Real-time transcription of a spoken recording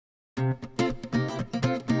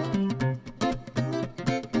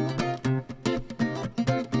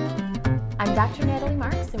Dr. Natalie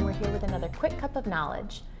Marks, and we're here with another quick cup of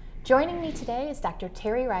knowledge. Joining me today is Dr.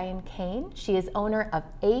 Terry Ryan Kane. She is owner of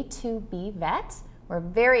A2B Vet. We're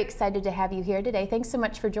very excited to have you here today. Thanks so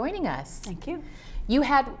much for joining us. Thank you. You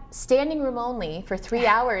had standing room only for 3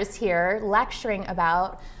 hours here lecturing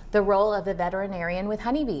about the role of the veterinarian with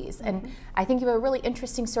honeybees. And I think you have a really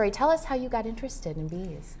interesting story. Tell us how you got interested in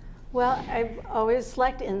bees. Well, I've always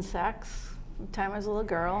liked insects from the time I was a little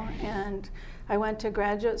girl, and I went to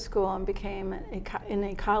graduate school and became in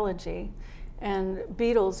ecology. And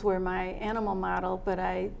beetles were my animal model, but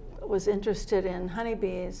I was interested in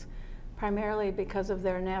honeybees primarily because of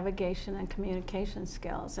their navigation and communication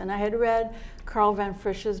skills. And I had read Carl von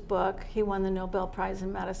Frisch's book. He won the Nobel Prize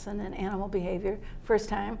in Medicine and Animal Behavior, first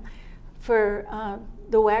time, for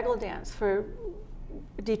the waggle dance, for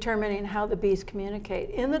determining how the bees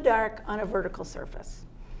communicate in the dark on a vertical surface.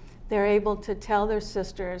 They're able to tell their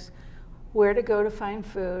sisters where to go to find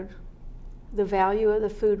food, the value of the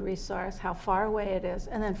food resource, how far away it is,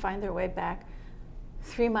 and then find their way back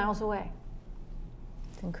 3 miles away.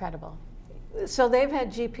 It's incredible. So they've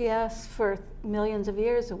had GPS for millions of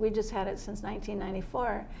years, and we just had it since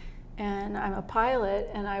 1994. And I'm a pilot,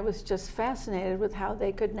 and I was just fascinated with how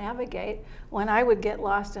they could navigate when I would get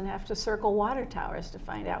lost and have to circle water towers to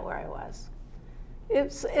find out where I was.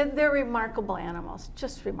 They're remarkable animals,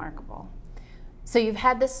 just remarkable. So you've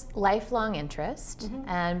had this lifelong interest,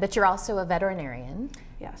 but you're also a veterinarian.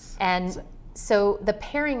 Yes. And so the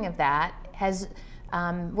pairing of that has,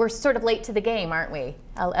 we're sort of late to the game, aren't we?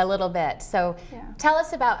 A little bit. So tell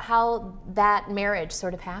us about how that marriage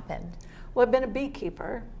sort of happened. Well, I've been a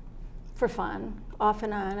beekeeper for fun, off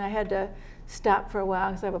and on. I had to stop for a while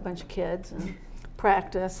because I have a bunch of kids and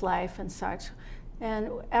practice life and such.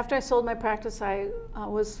 And after I sold my practice, I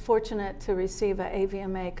was fortunate to receive an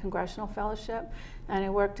AVMA Congressional Fellowship, and I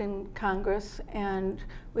worked in Congress, and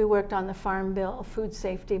we worked on the Farm Bill, Food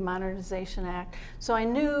Safety Modernization Act. So I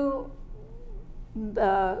knew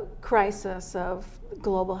the crisis of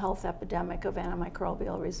global health epidemic of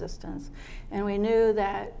antimicrobial resistance. And we knew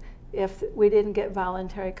that if we didn't get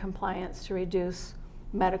voluntary compliance to reduce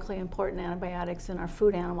medically important antibiotics in our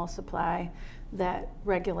food animal supply, that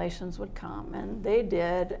regulations would come, and they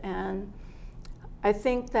did. And I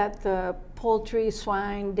think that the poultry,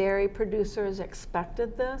 swine, dairy producers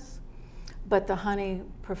expected this, but the honey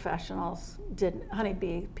professionals didn't,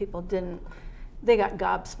 honeybee people didn't, they got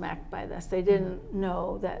gobsmacked by this. They didn't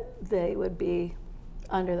know that they would be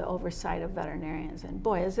under the oversight of veterinarians. And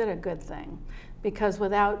boy, is it a good thing. Because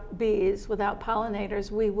without bees, without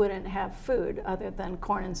pollinators, we wouldn't have food other than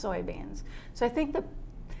corn and soybeans. So I think the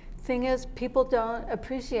thing is, people don't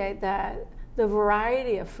appreciate that the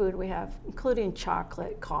variety of food we have, including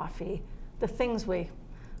chocolate, coffee, the things we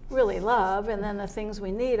really love, and then the things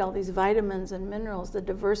we need, all these vitamins and minerals, the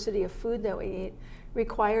diversity of food that we eat,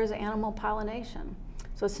 requires animal pollination.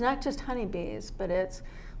 So it's not just honeybees, but it's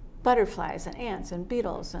butterflies and ants and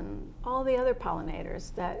beetles and all the other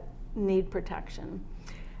pollinators that need protection.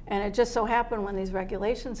 And it just so happened when these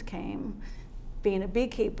regulations came, being a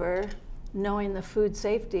beekeeper, knowing the food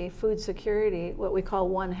safety, food security, what we call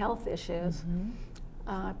One Health issues,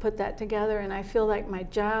 put that together. And I feel like my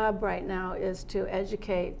job right now is to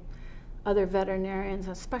educate other veterinarians,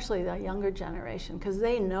 especially the younger generation, because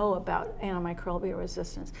they know about antimicrobial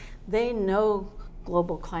resistance. They know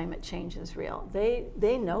global climate change is real.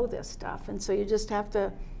 They know this stuff. And so you just have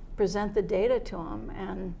to present the data to them,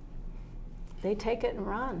 and they take it and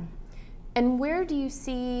run. And where do you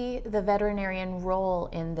see the veterinarian role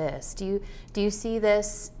in this? Do you see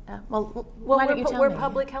this? Why don't you tell me? We're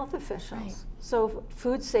public health officials, right. So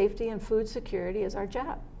food safety and food security is our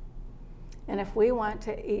job. And if we want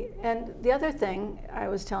to eat, and the other thing I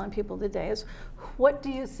was telling people today is, what do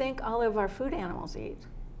you think all of our food animals eat?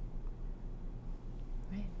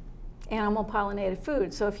 Right. Animal pollinated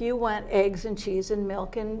food. So if you want eggs and cheese and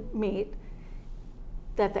milk and meat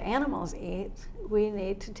that the animals eat, we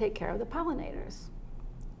need to take care of the pollinators.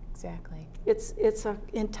 Exactly. It's an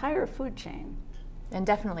entire food chain. And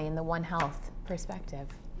definitely in the One Health perspective,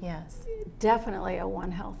 yes. Definitely a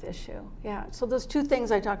One Health issue, yeah. So those two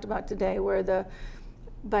things I talked about today were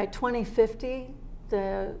by 2050,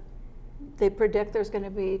 they predict there's going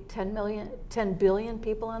to be 10 billion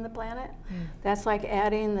people on the planet. That's like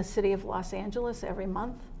adding the city of Los Angeles every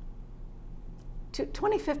month.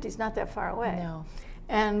 2050 is not that far away. No.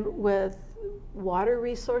 And with water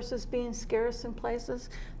resources being scarce in places,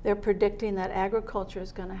 they're predicting that agriculture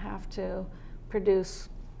is going to have to produce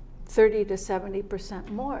 30 to 70%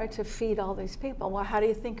 more to feed all these people. Well, how do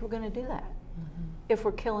you think we're going to do that if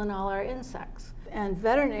we're killing all our insects? And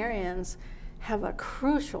veterinarians have a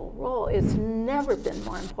crucial role. It's never been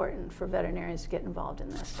more important for veterinarians to get involved in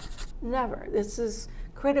this. Never. This is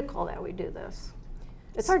critical that we do this.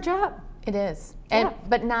 It's our job. It is. Yeah.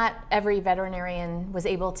 But not every veterinarian was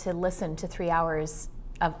able to listen to 3 hours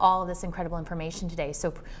of all of this incredible information today.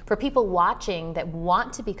 So for people watching that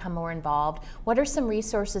want to become more involved, what are some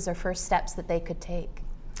resources or first steps that they could take?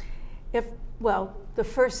 Well, the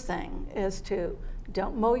first thing is to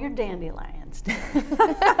don't mow your dandelions down.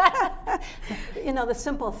 You know, the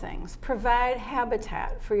simple things. Provide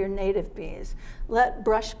habitat for your native bees. Let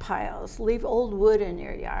brush piles, leave old wood in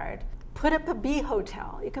your yard. Put up a bee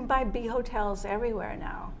hotel. You can buy bee hotels everywhere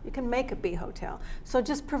now. You can make a bee hotel. So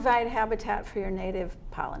just provide habitat for your native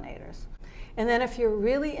pollinators. And then if you're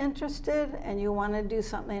really interested and you want to do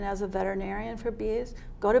something as a veterinarian for bees,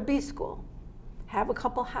 go to bee school. Have a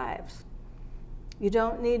couple hives. You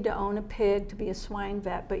don't need to own a pig to be a swine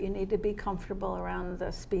vet, but you need to be comfortable around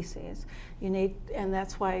the species. And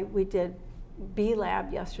that's why we did Bee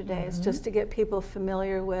Lab yesterday, is just to get people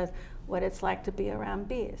familiar with what it's like to be around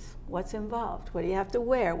bees. What's involved? What do you have to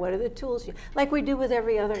wear? What are the tools like we do with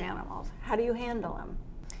every other animal? How do you handle them?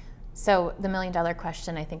 So the $1 million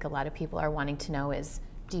question I think a lot of people are wanting to know is,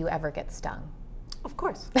 do you ever get stung? Of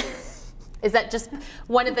course. Is that just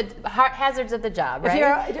one of the hazards of the job, right?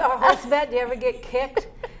 If you're a horse vet, do you ever get kicked?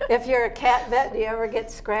 If you're a cat vet, do you ever get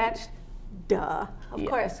scratched? Duh, of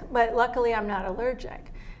course. But luckily I'm not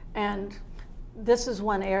allergic. And this is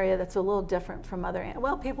one area that's a little different from other animals.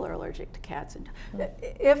 Well, people are allergic to cats. And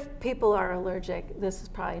if people are allergic, this is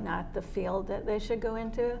probably not the field that they should go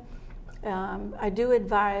into. I do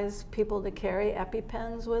advise people to carry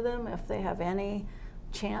EpiPens with them if they have any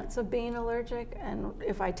chance of being allergic. And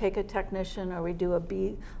if I take a technician or we do a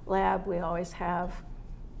bee lab, we always have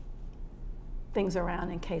things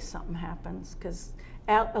around in case something happens, because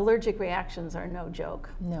allergic reactions are no joke.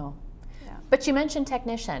 No. But you mentioned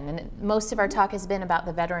technician, and most of our talk has been about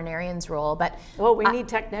the veterinarian's role, but... Oh, we need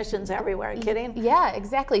technicians everywhere, are you kidding? Yeah,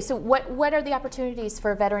 exactly. So what are the opportunities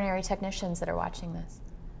for veterinary technicians that are watching this?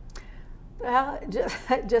 Well,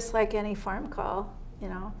 just like any farm call, you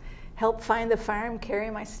know, help find the farm, carry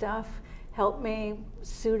my stuff, help me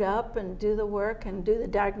suit up and do the work and do the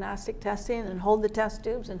diagnostic testing and hold the test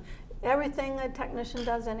tubes and everything a technician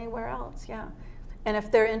does anywhere else, yeah. And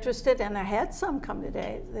if they're interested, and I had some come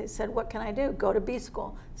today, they said, what can I do? Go to bee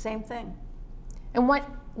school, same thing. And what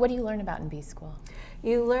do you learn about in bee school?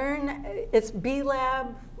 You learn, it's Bee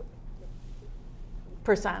Lab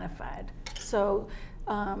personified. So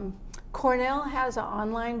Cornell has an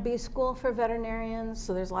online bee school for veterinarians,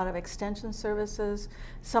 so there's a lot of extension services.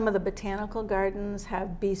 Some of the botanical gardens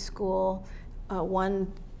have bee school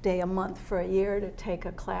 1 day a month for a year to take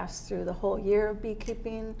a class through the whole year of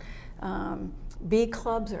beekeeping. Bee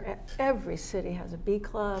clubs, every city has a bee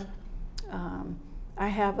club. I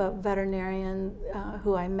have a veterinarian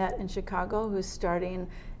who I met in Chicago who's starting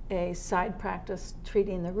a side practice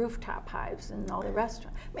treating the rooftop hives in all the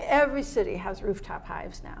restaurants. I mean, every city has rooftop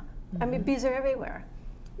hives now. I mean, bees are everywhere.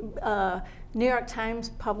 New York Times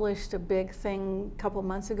published a big thing a couple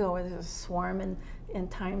months ago where there's a swarm in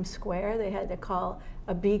Times Square. They had to call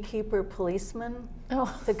a beekeeper policeman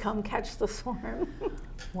to come catch the swarm.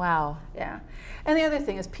 Wow. Yeah. And the other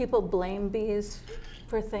thing is people blame bees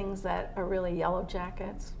for things that are really yellow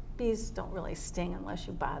jackets. Bees don't really sting unless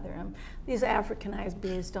you bother them. These Africanized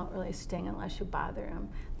bees don't really sting unless you bother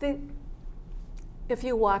them. If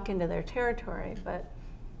you walk into their territory, but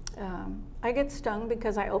I get stung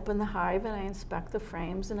because I open the hive and I inspect the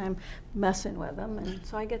frames and I'm messing with them, and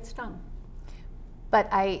so I get stung. But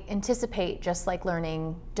I anticipate, just like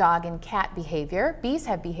learning dog and cat behavior, bees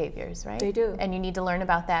have behaviors, right? They do. And you need to learn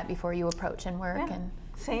about that before you approach and work. Yeah. And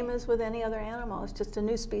same as with any other animal, it's just a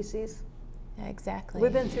new species. yeah, exactly.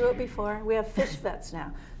 We've been through it before. We have fish vets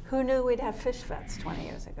now. Who knew we'd have fish vets 20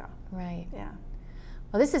 years ago? Right. Yeah.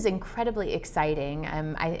 Well, this is incredibly exciting.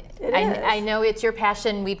 I know it's your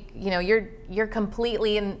passion. You're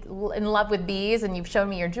completely in love with bees, and you've shown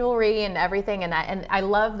me your jewelry and everything. And I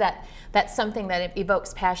love that that's something that it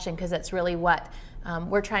evokes passion, because that's really what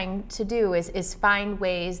we're trying to do is find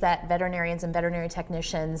ways that veterinarians and veterinary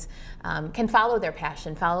technicians can follow their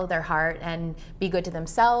passion, follow their heart, and be good to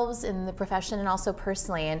themselves in the profession and also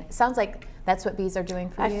personally. And it sounds like that's what bees are doing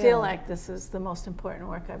for you. I feel like this is the most important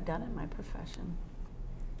work I've done in my profession.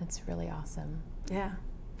 That's really awesome. Yeah,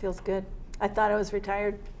 feels good. I thought I was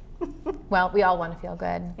retired. Well, we all want to feel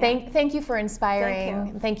good. Yeah. Thank you for inspiring.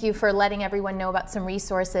 Thank you. Thank you for letting everyone know about some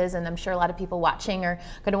resources, and I'm sure a lot of people watching are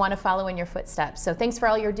going to want to follow in your footsteps. So thanks for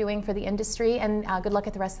all you're doing for the industry, and good luck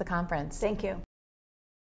at the rest of the conference. Thank you.